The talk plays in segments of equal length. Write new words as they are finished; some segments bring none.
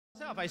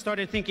I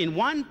started thinking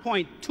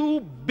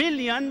 1.2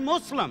 billion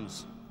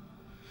Muslims.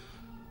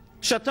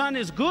 Shaitan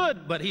is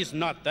good, but he's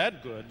not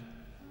that good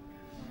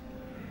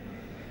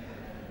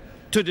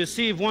to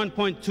deceive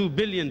 1.2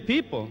 billion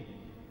people.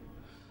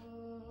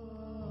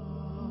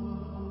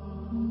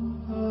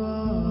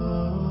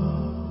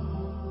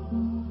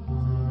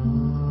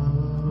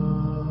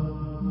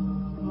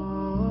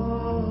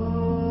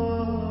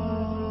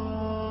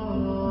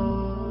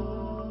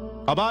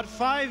 About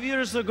 5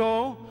 years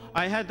ago,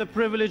 I had the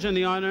privilege and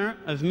the honor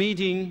of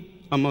meeting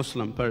a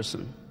Muslim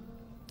person.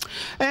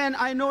 And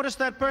I noticed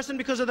that person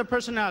because of the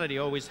personality,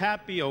 always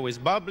happy, always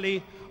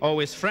bubbly,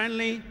 always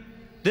friendly.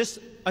 This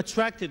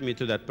attracted me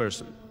to that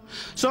person.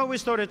 So we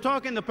started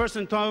talking. The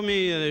person told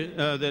me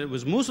that it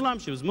was Muslim,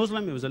 she was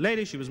Muslim, it was a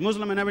lady, she was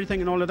Muslim and everything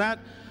and all of that.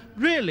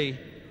 Really,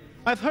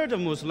 I've heard of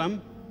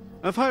Muslim,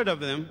 I've heard of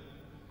them.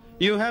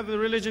 You have a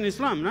religion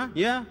Islam, no?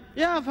 Yeah,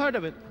 I've heard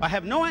of it. I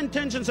have no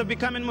intentions of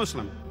becoming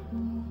Muslim.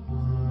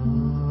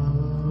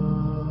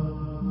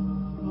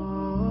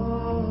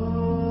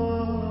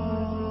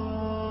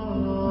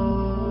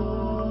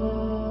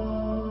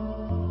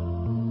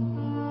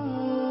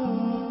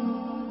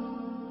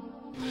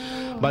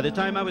 By the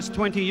time I was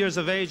 20 years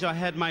of age, I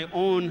had my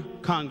own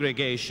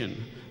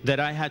congregation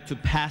that I had to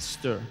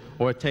pastor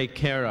or take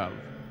care of.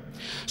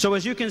 So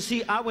as you can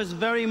see, I was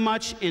very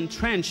much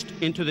entrenched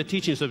into the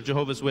teachings of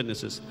Jehovah's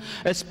Witnesses,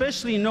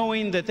 especially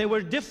knowing that they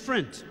were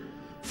different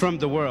from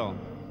the world.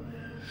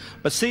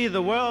 But see,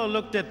 the world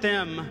looked at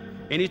them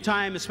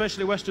anytime,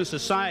 especially Western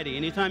society,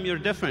 anytime you're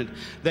different,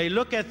 they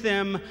look at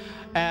them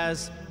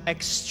as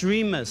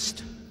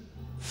extremists,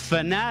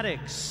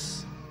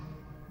 fanatics,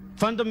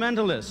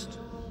 fundamentalists.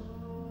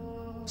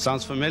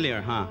 Sounds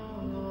familiar, huh?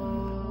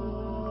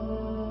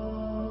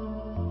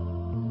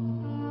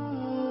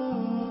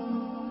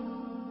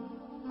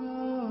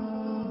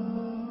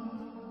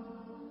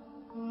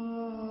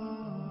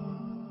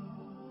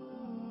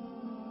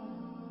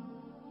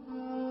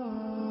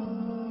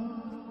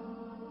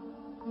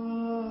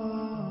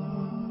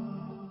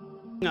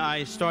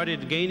 I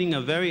started gaining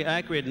a very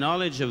accurate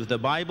knowledge of the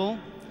Bible,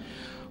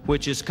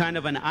 which is kind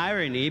of an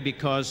irony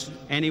because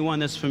anyone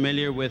that's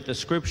familiar with the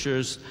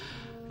scriptures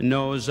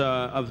knows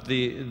of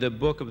the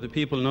book of the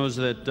people knows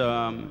that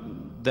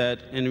that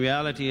in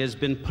reality has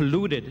been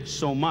polluted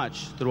so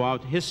much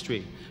throughout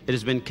history. It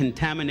has been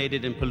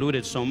contaminated and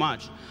polluted so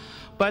much.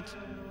 But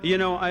you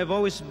know, I've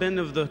always been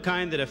of the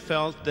kind that have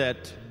felt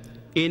that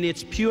in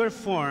its pure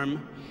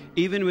form,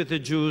 even with the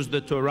Jews, the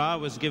Torah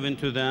was given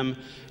to them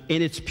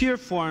in its pure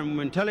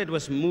form. Until it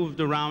was moved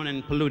around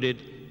and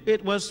polluted,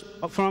 it was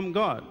from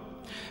God.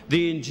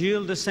 The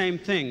Injil, the same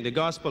thing. The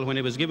gospel, when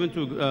it was given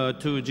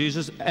to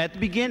Jesus at the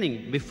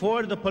beginning,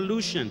 before the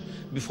pollution,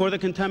 before the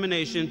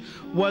contamination,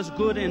 was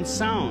good and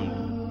sound.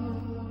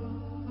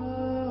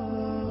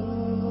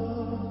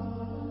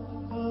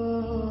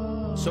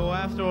 So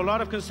after a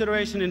lot of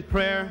consideration in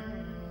prayer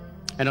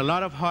and a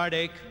lot of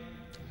heartache,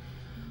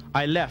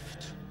 I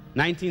left.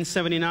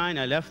 1979,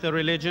 I left the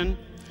religion,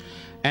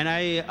 and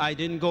I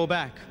didn't go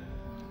back.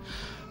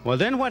 Well,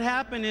 then what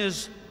happened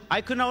is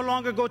I could no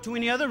longer go to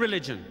any other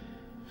religion.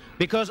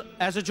 Because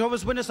as a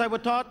Jehovah's Witness, I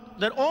was taught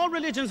that all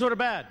religions were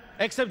bad,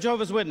 except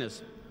Jehovah's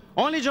Witness.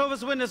 Only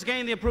Jehovah's Witness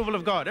gained the approval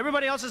of God.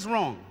 Everybody else is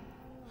wrong.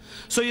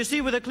 So you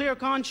see, with a clear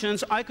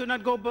conscience, I could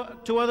not go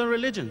to other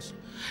religions.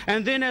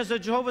 And then as a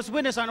Jehovah's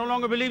Witness, I no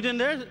longer believed in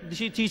their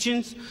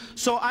teachings.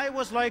 So I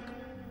was like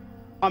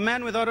a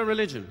man without a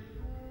religion.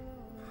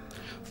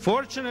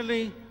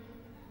 Fortunately,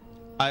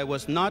 I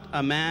was not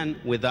a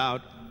man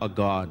without a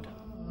God.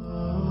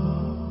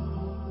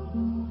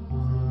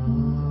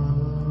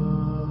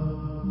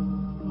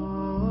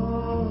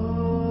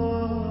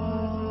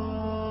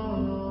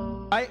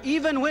 I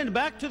even went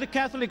back to the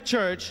Catholic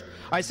Church.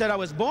 I said I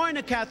was born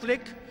a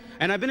Catholic,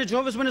 and I've been a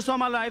Jehovah's Witness all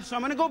my life, so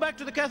I'm going to go back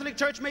to the Catholic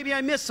Church. Maybe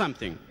I missed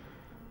something.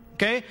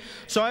 Okay?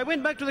 So I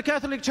went back to the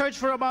Catholic Church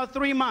for about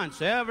 3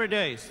 months, every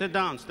day. Sit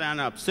down, stand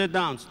up, sit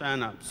down,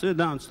 stand up, sit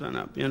down, stand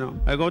up. You know,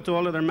 I go to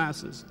all of their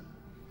masses.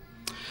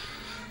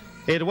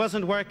 It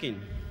wasn't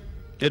working.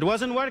 It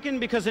wasn't working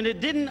because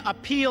it didn't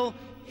appeal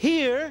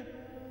here,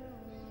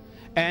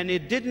 and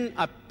it didn't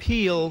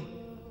appeal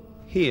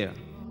here.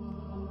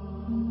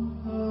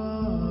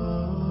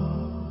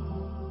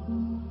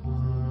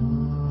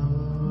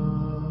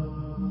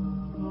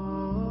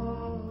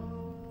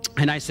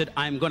 And I said,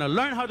 I'm going to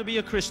learn how to be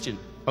a Christian,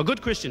 a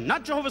good Christian,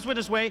 not Jehovah's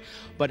Witness way,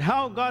 but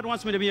how God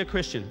wants me to be a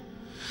Christian.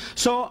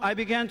 So I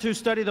began to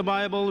study the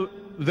Bible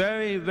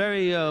very,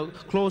 very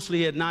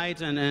closely at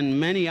night and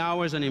many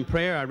hours, and in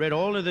prayer. I read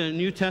all of the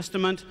New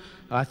Testament.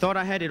 I thought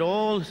I had it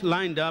all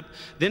lined up.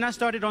 Then I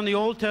started on the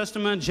Old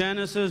Testament,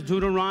 Genesis,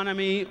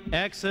 Deuteronomy,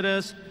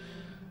 Exodus.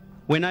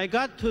 When I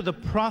got to the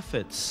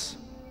prophets,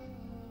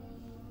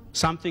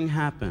 something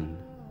happened.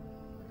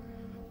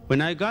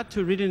 When I got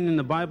to reading in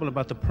the Bible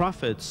about the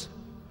prophets,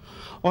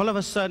 all of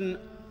a sudden,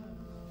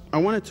 I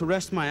wanted to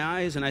rest my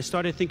eyes, and I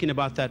started thinking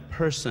about that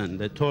person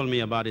that told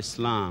me about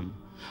Islam,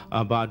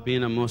 about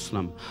being a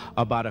Muslim,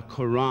 about a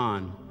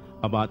Quran,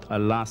 about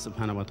Allah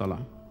subhanahu wa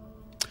ta'ala.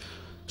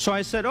 So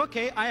I said,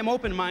 okay, I am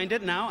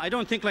open-minded now. I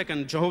don't think like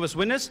a Jehovah's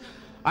Witness.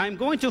 I'm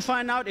going to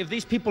find out if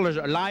these people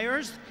are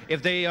liars,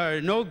 if they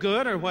are no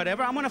good or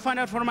whatever. I'm going to find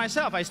out for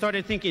myself. I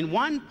started thinking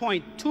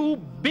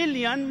 1.2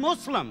 billion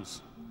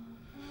Muslims.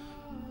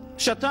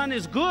 Shaitan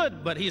is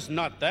good, but he's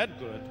not that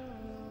good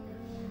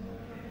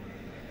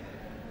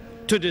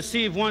to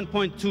deceive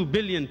 1.2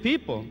 billion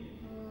people.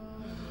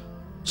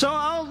 So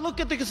I'll look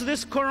at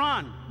this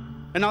Quran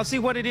and I'll see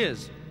what it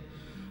is.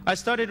 I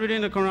started reading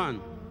the Quran.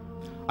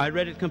 I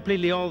read it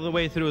completely all the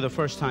way through the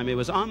first time. It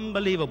was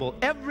unbelievable.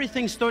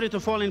 Everything started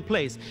to fall in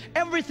place.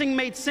 Everything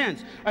made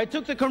sense. I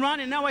took the Quran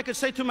and now I could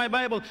say to my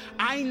Bible,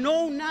 I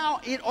know now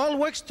it all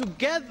works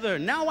together.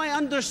 Now I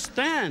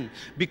understand.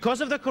 Because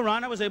of the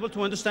Quran, I was able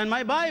to understand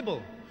my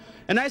Bible.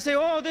 And I say,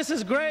 oh, this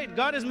is great.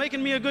 God is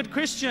making me a good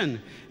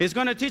Christian. He's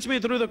going to teach me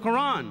through the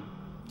Quran.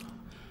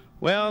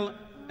 Well,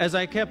 as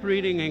I kept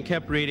reading and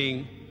kept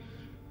reading,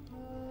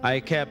 I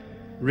kept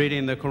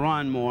reading the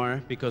Quran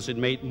more because it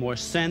made more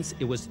sense.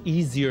 It was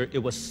easier. It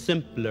was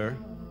simpler.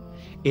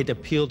 It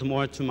appealed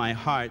more to my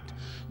heart,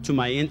 to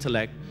my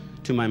intellect,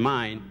 to my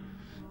mind.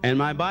 And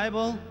my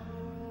Bible,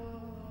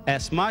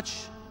 as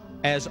much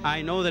as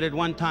I know that at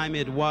one time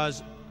it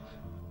was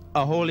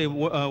a holy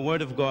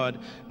word of God,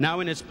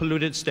 now in its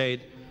polluted state,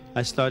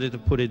 I started to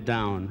put it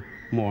down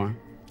more.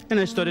 And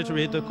I started to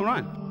read the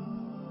Quran.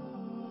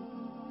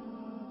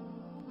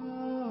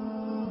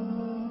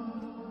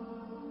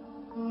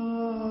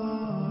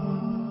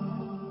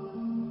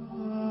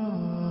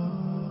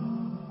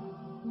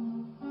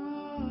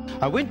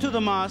 I went to the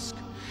mosque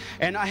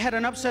and I had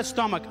an upset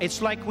stomach.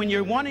 It's like when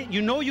you're wanting,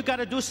 you know you got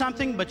to do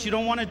something, but you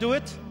don't want to do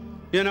it,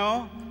 you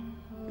know?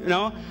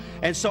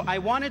 And so I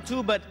wanted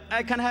to, but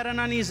I kind of had an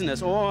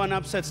uneasiness, an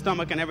upset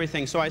stomach and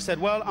everything. So I said,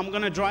 well, I'm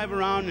going to drive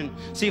around and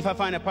see if I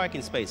find a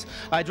parking space.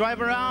 I drive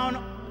around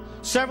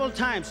several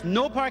times,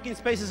 no parking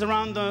spaces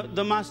around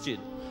the masjid.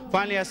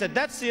 Finally, I said,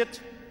 that's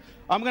it.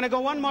 I'm going to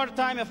go one more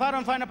time. If I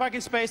don't find a parking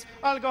space,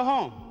 I'll go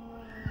home.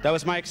 That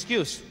was my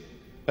excuse.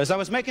 As I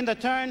was making the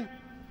turn,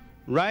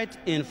 right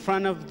in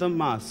front of the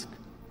mosque,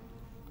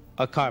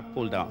 a car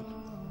pulled out.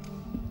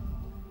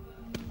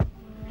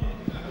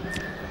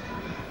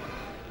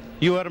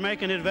 You are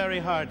making it very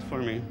hard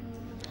for me.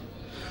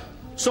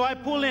 So I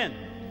pull in,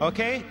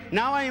 okay?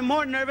 Now I am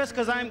more nervous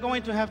because I'm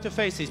going to have to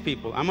face these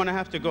people. I'm going to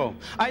have to go.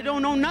 I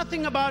don't know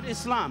nothing about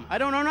Islam. I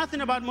don't know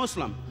nothing about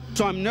Muslim.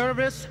 So I'm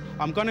nervous.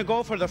 I'm going to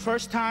go for the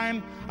first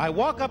time. I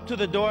walk up to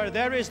the door.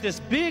 There is this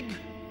big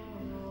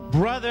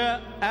brother,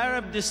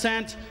 Arab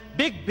descent,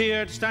 big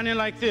beard, standing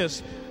like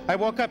this. I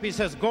walk up, he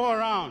says, go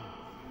around.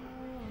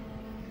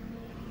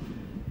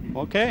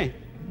 Okay,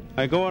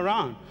 I go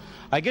around.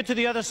 I get to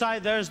the other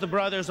side, there's the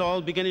brothers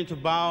all beginning to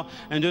bow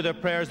and do their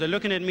prayers. They're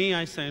looking at me,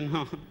 I say,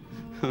 no,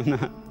 I'm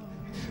not.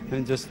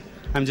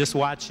 I'm just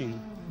watching,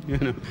 you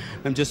know.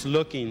 I'm just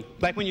looking.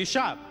 Like when you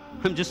shop,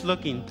 I'm just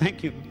looking.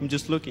 Thank you, I'm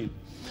just looking.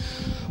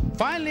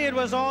 Finally, it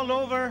was all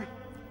over.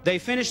 They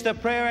finished the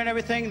prayer and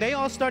everything. They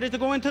all started to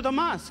go into the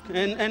mosque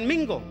and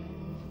mingle.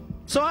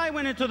 So I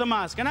went into the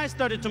mosque and I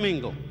started to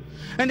mingle.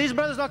 And these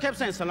brothers all kept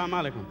saying, Salam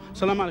alaikum,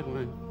 Salam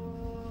alaikum,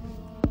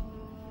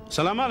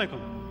 Salam alaikum.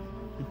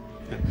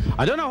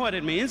 I don't know what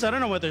it means. I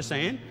don't know what they're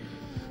saying.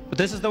 But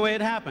this is the way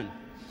it happened.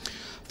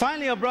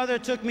 Finally, a brother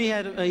took me,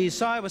 he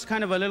saw I was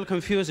kind of a little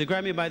confused. He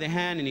grabbed me by the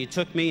hand and he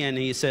took me and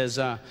he says,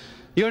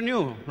 you're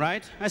new,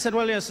 right? I said,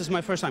 well, yes, this is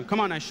my first time. Come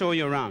on, I show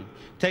you around.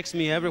 Takes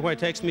me everywhere,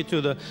 takes me to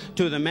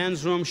the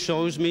men's room,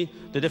 shows me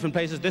the different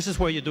places. This is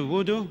where you do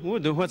wudu.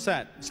 Wudu, what's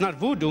that? It's not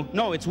voodoo.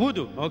 No, it's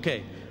wudu.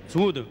 Okay, it's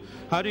wudu.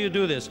 How do you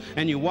do this?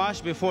 And you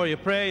wash before you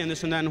pray and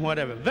this and that and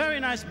whatever.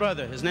 Very nice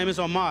brother. His name is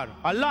Omar.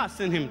 Allah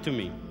sent him to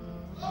me.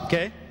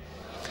 Okay?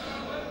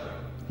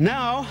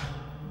 Now,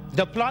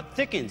 the plot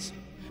thickens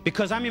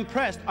because I'm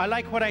impressed. I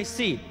like what I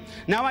see.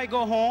 Now I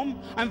go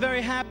home. I'm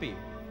very happy.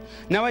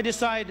 Now I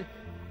decide,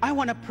 I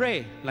want to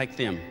pray like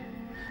them.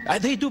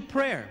 They do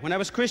prayer. When I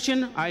was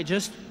Christian, I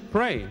just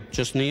pray.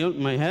 Just kneel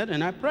my head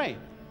and I pray.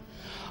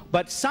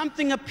 But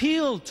something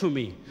appealed to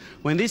me.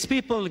 When these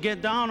people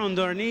get down on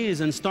their knees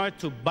and start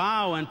to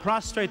bow and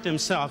prostrate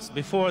themselves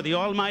before the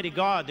Almighty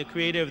God, the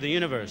creator of the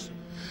universe.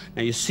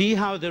 Now you see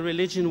how the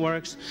religion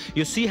works.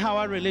 You see how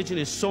our religion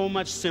is so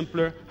much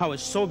simpler, how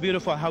it's so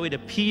beautiful, how it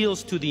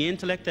appeals to the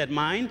intellect and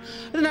mind.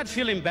 I did not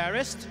feel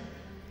embarrassed.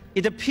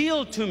 It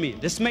appealed to me.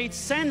 This made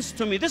sense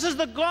to me. This is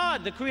the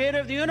God, the creator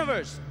of the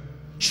universe.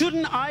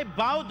 Shouldn't I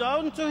bow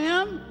down to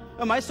him?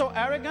 Am I so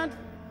arrogant?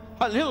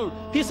 A little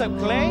piece of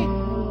clay?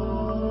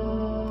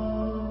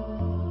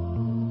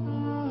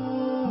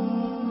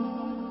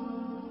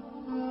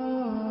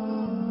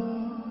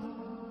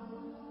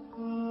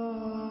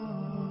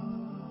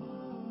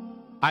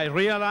 I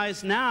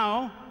realize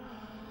now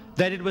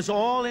that it was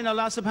all in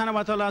Allah subhanahu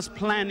wa ta'ala's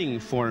planning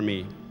for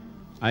me.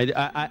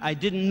 I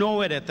didn't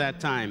know it at that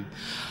time.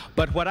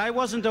 But what I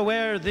wasn't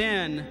aware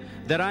then,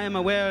 that I am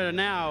aware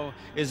now,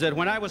 is that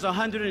when I was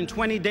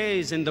 120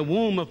 days in the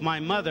womb of my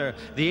mother,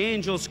 the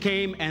angels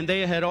came and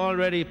they had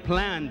already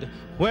planned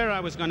where I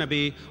was going to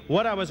be,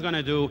 what I was going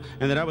to do,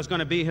 and that I was going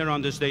to be here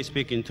on this day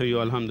speaking to you,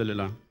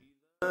 alhamdulillah.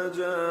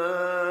 جاء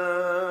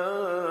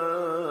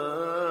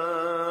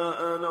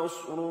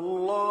نصر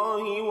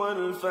الله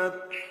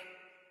والفتح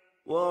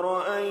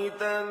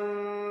ورأيت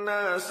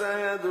الناس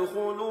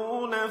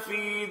يدخلون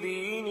في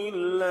دين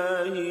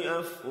الله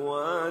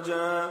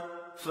أفواجا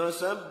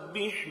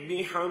فسبح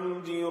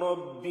بحمد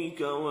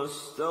ربك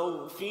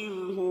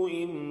واستغفره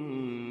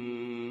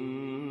إنه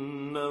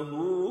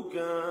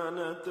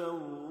كان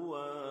توابا